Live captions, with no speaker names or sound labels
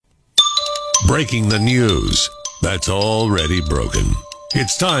breaking the news that's already broken.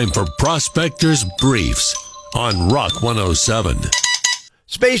 It's time for Prospector's Briefs on Rock 107.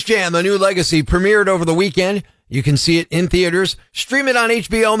 Space Jam: A New Legacy premiered over the weekend. You can see it in theaters, stream it on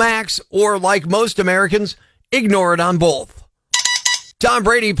HBO Max, or like most Americans, ignore it on both. Tom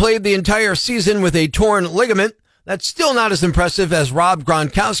Brady played the entire season with a torn ligament. That's still not as impressive as Rob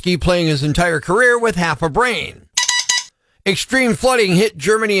Gronkowski playing his entire career with half a brain. Extreme flooding hit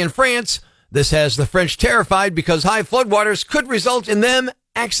Germany and France. This has the French terrified because high floodwaters could result in them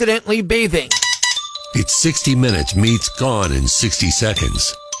accidentally bathing. It's 60 Minutes meets Gone in 60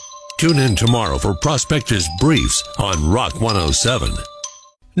 Seconds. Tune in tomorrow for Prospector's Briefs on Rock 107.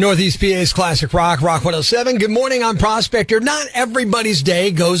 Northeast PA's Classic Rock, Rock 107. Good morning, I'm Prospector. Not everybody's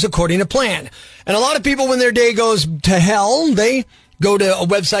day goes according to plan. And a lot of people, when their day goes to hell, they go to a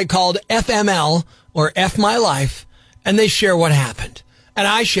website called FML, or F My Life, and they share what happened. And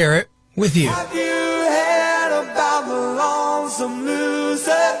I share it with you. Have you heard about the lonesome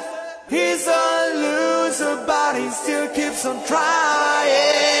loser? He's a loser, but he still keeps on trying.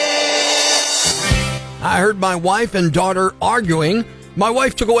 I heard my wife and daughter arguing. My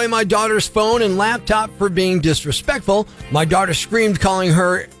wife took away my daughter's phone and laptop for being disrespectful. My daughter screamed, calling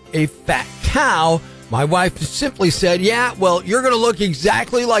her a fat cow. My wife simply said, yeah, well, you're going to look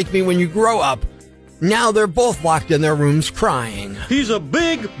exactly like me when you grow up. Now they're both locked in their rooms crying. He's a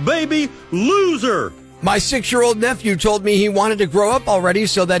big baby loser. My 6-year-old nephew told me he wanted to grow up already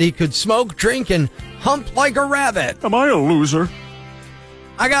so that he could smoke, drink, and hump like a rabbit. Am I a loser?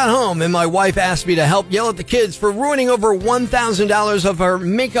 I got home and my wife asked me to help yell at the kids for ruining over $1,000 of her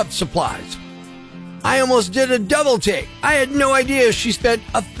makeup supplies. I almost did a double take. I had no idea she spent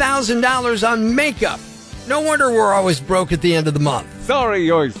 $1,000 on makeup. No wonder we're always broke at the end of the month. Sorry,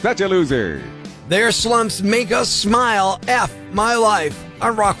 you're such a loser. Their slumps make us smile. F My Life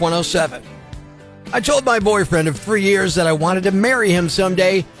on Rock 107. I told my boyfriend of 3 years that I wanted to marry him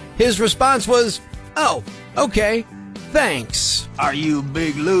someday. His response was, oh, okay, thanks. Are you a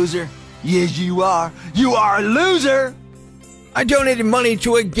big loser? Yes, you are. You are a loser. I donated money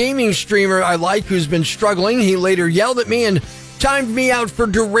to a gaming streamer I like who's been struggling. He later yelled at me and timed me out for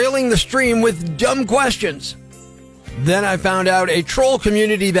derailing the stream with dumb questions. Then I found out a troll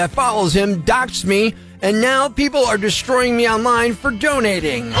community that follows him doxed me, and now people are destroying me online for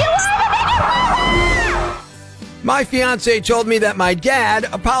donating. My fiance told me that my dad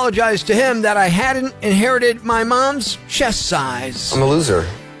apologized to him that I hadn't inherited my mom's chest size. I'm a loser.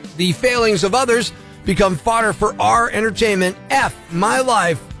 The failings of others become fodder for our entertainment. F My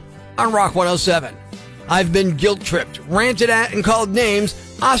Life on Rock 107. I've been guilt-tripped, ranted at and called names,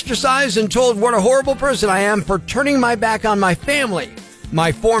 ostracized and told what a horrible person I am for turning my back on my family.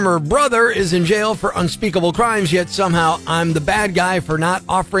 My former brother is in jail for unspeakable crimes, yet somehow I'm the bad guy for not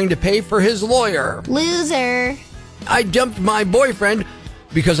offering to pay for his lawyer. Loser. I dumped my boyfriend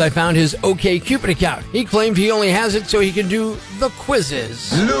because I found his OkCupid account. He claimed he only has it so he can do the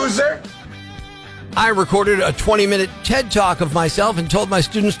quizzes. Loser. I recorded a 20-minute TED Talk of myself and told my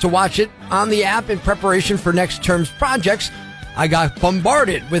students to watch it on the app in preparation for next term's projects. I got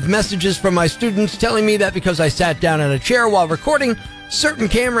bombarded with messages from my students telling me that because I sat down in a chair while recording, certain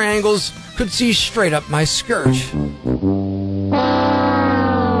camera angles could see straight up my skirt.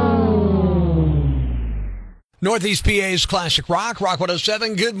 Northeast PA's Classic Rock, Rock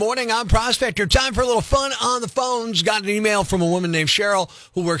 107. Good morning, I'm Prospector. Time for a little fun on the phones. Got an email from a woman named Cheryl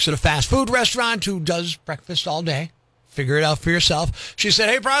who works at a fast food restaurant who does breakfast all day. Figure it out for yourself. She said,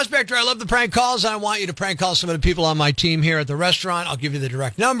 hey, Prospector, I love the prank calls. I want you to prank call some of the people on my team here at the restaurant. I'll give you the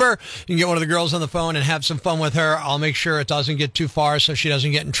direct number. You can get one of the girls on the phone and have some fun with her. I'll make sure it doesn't get too far so she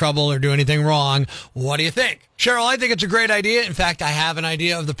doesn't get in trouble or do anything wrong. What do you think? Cheryl, I think it's a great idea. In fact, I have an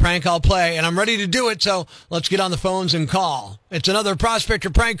idea of the prank I'll play, and I'm ready to do it, so let's get on the phones and call. It's another Prospector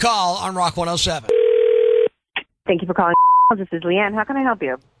prank call on Rock 107. Thank you for calling. This is Leanne. How can I help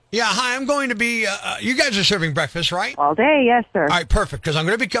you? Yeah, hi, I'm going to be, you guys are serving breakfast, right? All day, yes, sir. All right, perfect, because I'm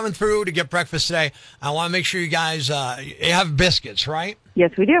going to be coming through to get breakfast today. I want to make sure you guys you have biscuits, right?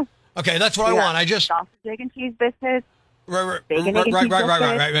 Yes, we do. Okay, that's what I want. I just... Sausage, egg, and cheese biscuits. Right. Right.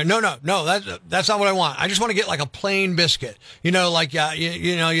 No, that's not what I want. I just want to get like a plain biscuit. You know, like, you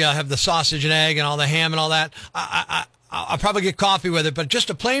have the sausage and egg and all the ham and all that. I'll probably get coffee with it, but just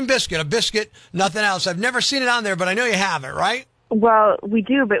a plain biscuit, nothing else. I've never seen it on there, but I know you have it, right? Well, we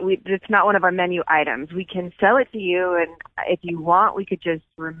do, but it's not one of our menu items. We can sell it to you, and if you want, we could just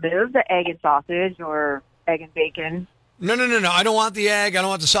remove the egg and sausage or egg and bacon. No. I don't want the egg. I don't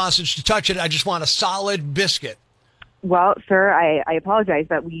want the sausage to touch it. I just want a solid biscuit. Well, sir, I apologize,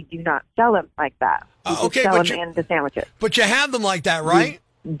 but we do not sell them like that. We just sell them in the sandwiches. But you have them like that, right?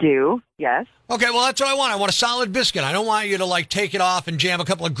 do, yes. Okay, well, that's what I want. I want a solid biscuit. I don't want you to, like, take it off and jam a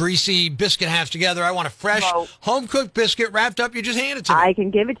couple of greasy biscuit halves together. I want a fresh, home-cooked biscuit wrapped up. You just hand it to me. I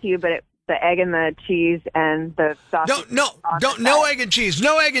can give it to you, but the egg and the cheese and the sausage. No egg and cheese.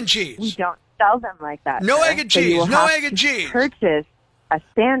 No egg and cheese. We don't sell them like that. No sir. egg and So cheese. you will No have egg and to cheese. Purchase a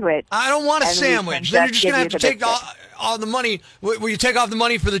sandwich. I don't want a and sandwich. we can Then you're just going to have to give you take the all the money. Will you take off the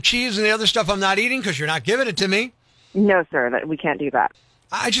money for the cheese and the other stuff I'm not eating because you're not giving it to me? No, sir, we can't do that.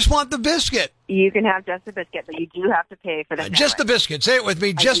 I just want the biscuit. You can have just the biscuit, but you do have to pay for the sandwich. Just the biscuit. Say it with me.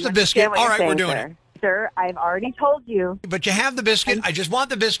 I Just do the biscuit. understand what All you're right, we're saying, doing it. Sir, I've already told you. But you have the biscuit. I just want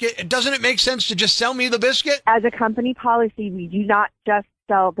the biscuit. Doesn't it make sense to just sell me the biscuit? As a company policy, we do not just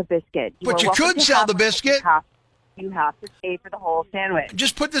sell the biscuit. But you could sell the biscuit. You have to pay for the whole sandwich.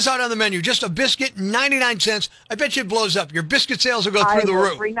 Just put this out on the menu. Just a biscuit, 99 cents. I bet you it blows up. Your biscuit sales will go through the I will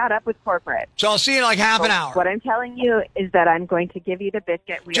roof. bring that up with corporate. So I'll see you in like half an hour. What I'm telling you is that I'm going to give you the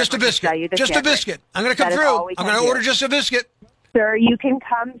biscuit. Just a biscuit. Just a biscuit. I'm going to come That is through. all we I'm can going to do. order just a biscuit. Sir, you can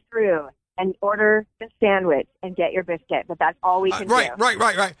come through and order the sandwich and get your biscuit, but that's all we can do. Right.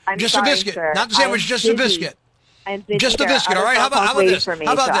 I'm Just sorry, a biscuit. sir. Not the sandwich, I'm just a busy. biscuit. I'm busy. Just a There are biscuit, all right? other How about phone calls this? waiting for me,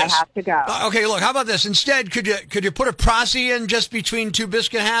 How about so this? I have to go. Okay, look, how about this? Instead, could you put a prossie in just between two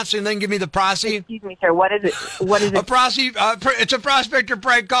biscuit halves and then give me the prossie? Excuse me, sir. What is it? What is A it? prossie, it's a prospector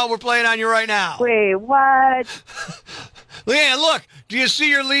prank call we're playing on you right now. Wait, what? Leanne, look, do you see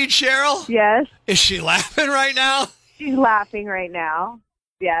your lead, Cheryl? Yes, Is she laughing right now? she's laughing right now.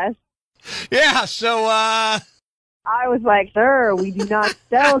 Yes. Yeah, so, I was like, sir, we do not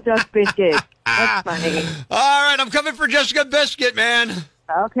sell just biscuits. That's funny. all right, I'm coming for Jessica Biscuit, man.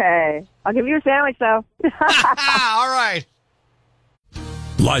 Okay. I'll give you a sandwich, though. All right.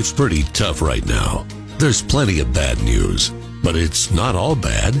 Life's pretty tough right now. There's plenty of bad news, but it's not all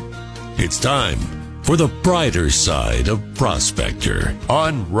bad. It's time for the brighter side of Prospector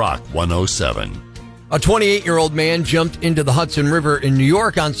on Rock 107. A 28-year-old man jumped into the Hudson River in New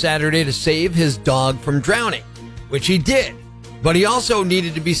York on Saturday to save his dog from drowning, which he did. But he also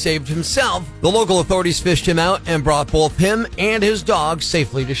needed to be saved himself. The local authorities fished him out and brought both him and his dog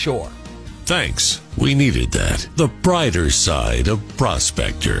safely to shore. Thanks. We needed that. The brighter side of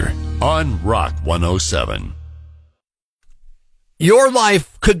Prospector on Rock 107. Your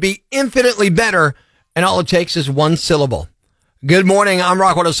life could be infinitely better, and all it takes is one syllable. Good morning, I'm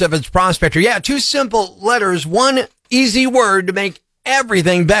Rock 107's Prospector. Yeah, two simple letters, one easy word to make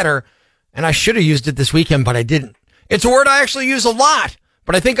everything better. And I should have used it this weekend, but I didn't. It's a word I actually use a lot,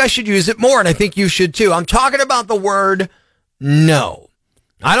 but I think I should use it more, and I think you should too. I'm talking about the word no.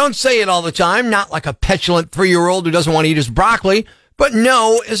 I don't say it all the time, not like a petulant 3-year-old who doesn't want to eat his broccoli, but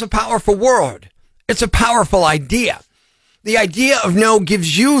no is a powerful word. It's a powerful idea. The idea of no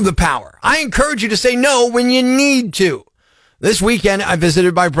gives you the power. I encourage you to say no when you need to. This weekend, I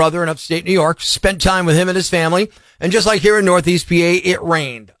visited my brother in upstate New York, spent time with him and his family, and just like here in Northeast PA, it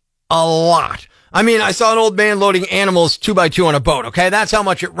rained a lot. I mean, I saw an old man loading animals 2x2 on a boat, okay? That's how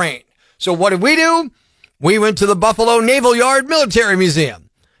much it rained. So what did we do? We went to the Buffalo Naval Yard Military Museum.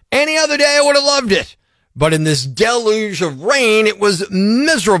 Any other day, I would have loved it. But in this deluge of rain, it was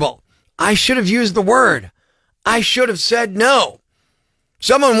miserable. I should have used the word. I should have said no.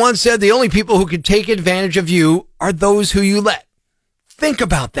 Someone once said the only people who can take advantage of you are those who you let. Think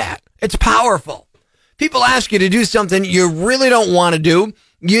about that. It's powerful. People ask you to do something you really don't want to do.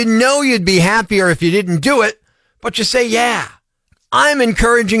 You know you'd be happier if you didn't do it, but you say, yeah. I'm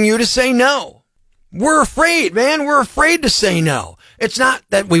encouraging you to say no. We're afraid, man. We're afraid to say no. It's not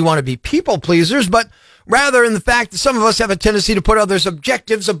that we want to be people pleasers, but rather in the fact that some of us have a tendency to put others'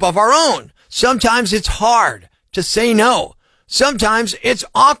 objectives above our own. Sometimes it's hard to say no. Sometimes it's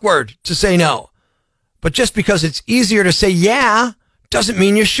awkward to say no. But just because it's easier to say yeah doesn't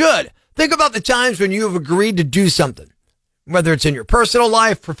mean you should. Think about the times when you have agreed to do something, whether it's in your personal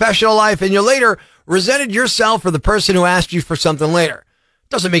life, professional life, and you later resented yourself or the person who asked you for something later.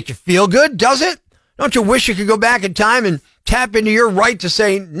 Doesn't make you feel good, does it? Don't you wish you could go back in time and tap into your right to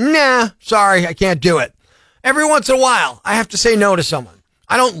say, nah, sorry, I can't do it. Every once in a while, I have to say no to someone.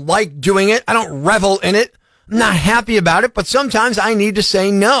 I don't like doing it. I don't revel in it. I'm not happy about it, but sometimes I need to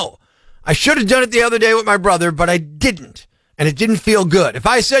say no. I should have done it the other day with my brother, but I didn't, and it didn't feel good. If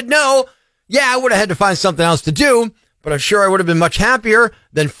I said no, yeah, I would have had to find something else to do, but I'm sure I would have been much happier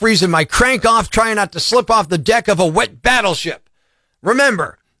than freezing my crank off trying not to slip off the deck of a wet battleship.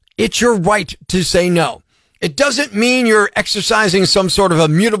 Remember, it's your right to say no. It doesn't mean you're exercising some sort of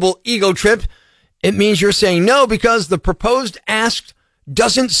immutable ego trip. It means you're saying no because the proposed ask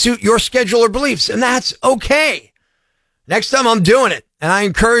doesn't suit your schedule or beliefs, and that's okay. Next time I'm doing it, and I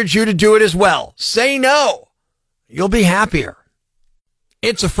encourage you to do it as well. Say no. You'll be happier.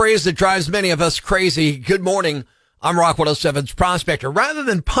 It's a phrase that drives many of us crazy. Good morning. I'm Rock 107's Prospector. Rather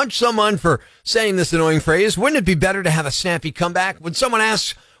than punch someone for saying this annoying phrase, wouldn't it be better to have a snappy comeback when someone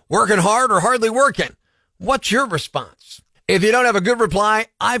asks, working hard or hardly working? What's your response? If you don't have a good reply,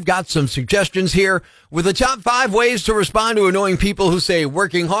 I've got some suggestions here with the top 5 ways to respond to annoying people who say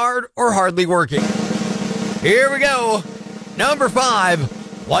working hard or hardly working. Here we go. Number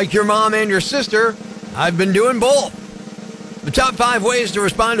 5, like your mom and your sister, I've been doing both. The top 5 ways to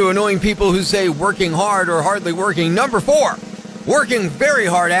respond to annoying people who say working hard or hardly working. Number 4, working very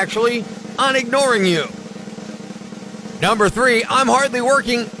hard, actually, on ignoring you. Number 3, I'm hardly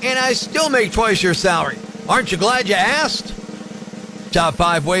working and I still make twice your salary. Aren't you glad you asked? Top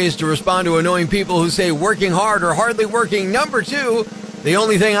 5 ways to respond to annoying people who say working hard or hardly working. Number 2, the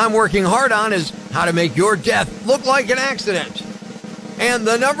only thing I'm working hard on is how to make your death look like an accident. And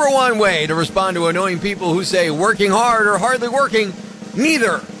the number 1 way to respond to annoying people who say working hard or hardly working,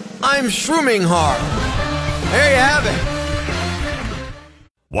 neither. I'm shrooming hard. There you have it.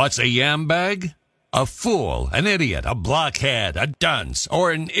 What's a yam bag? A fool, an idiot, a blockhead, a dunce, or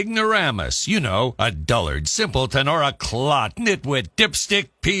an ignoramus. You know, a dullard, simpleton, or a clot, nitwit, dipstick,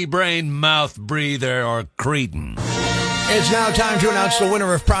 pea-brain, mouth breather, or cretin. It's now time to announce the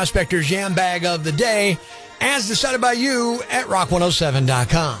winner of Prospector's Yam Bag of the Day, as decided by you at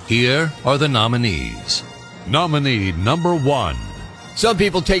rock107.com. Here are the nominees. Nominee number 1. Some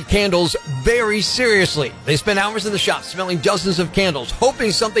people take candles very seriously. They spend hours in the shop smelling dozens of candles,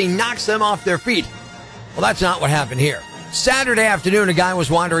 hoping something knocks them off their feet. Well, that's not what happened here. Saturday afternoon, a guy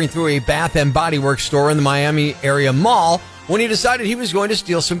was wandering through a Bath and Body Works store in the Miami area mall when he decided he was going to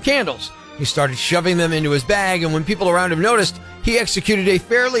steal some candles. He started shoving them into his bag, and when people around him noticed, he executed a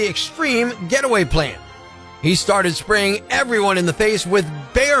fairly extreme getaway plan. He started spraying everyone in the face with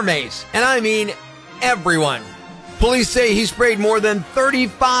bear mace, and I mean everyone. Police say he sprayed more than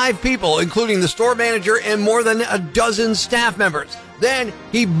 35 people, including the store manager and more than a dozen staff members. Then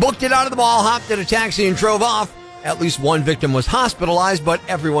he booked it out of the mall, hopped in a taxi, and drove off. At least one victim was hospitalized, but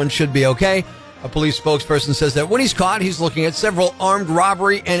everyone should be okay. A police spokesperson says that when he's caught, he's looking at several armed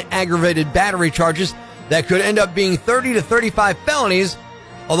robbery and aggravated battery charges that could end up being 30 to 35 felonies,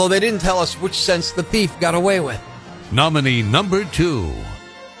 although they didn't tell us which sense the thief got away with. Nominee number 2.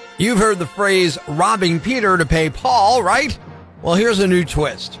 You've heard the phrase robbing Peter to pay Paul, right? Well, here's a new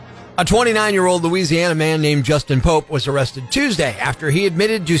twist. A 29-year-old Louisiana man named Justin Pope was arrested Tuesday after he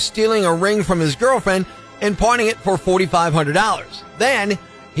admitted to stealing a ring from his girlfriend and pawning it for $4,500. Then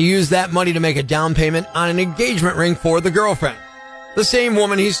he used that money to make a down payment on an engagement ring for the girlfriend, the same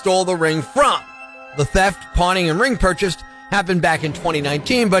woman he stole the ring from. The theft, pawning, and ring purchased happened back in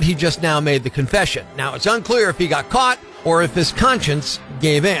 2019, but he just now made the confession. Now, it's unclear if he got caught or if his conscience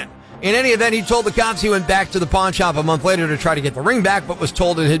gave in. In any event, he told the cops he went back to the pawn shop a month later to try to get the ring back, but was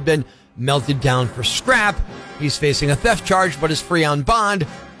told it had been melted down for scrap. He's facing a theft charge, but is free on bond.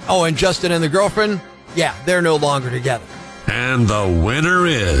 Oh, and Justin and the girlfriend, yeah, they're no longer together. And the winner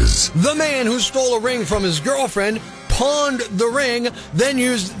is... the man who stole a ring from his girlfriend, pawned the ring, then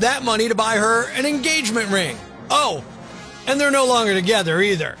used that money to buy her an engagement ring. Oh, and they're no longer together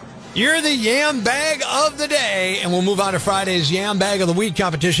either. You're the Yam Bag of the Day, and we'll move on to Friday's Yam Bag of the Week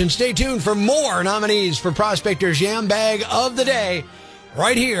competition. Stay tuned for more nominees for Prospector's Yam Bag of the Day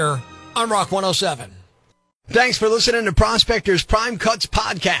right here on Rock 107. Thanks for listening to Prospector's Prime Cuts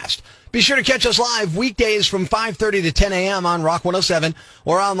podcast. Be sure to catch us live weekdays from 5:30 to 10 a.m. on Rock 107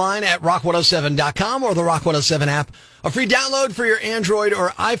 or online at rock107.com or the Rock 107 app. A free download for your Android or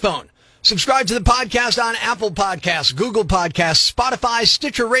iPhone. Subscribe to the podcast on Apple Podcasts, Google Podcasts, Spotify,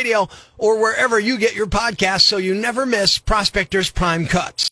 Stitcher Radio, or wherever you get your podcasts so you never miss Prospector's Prime Cuts.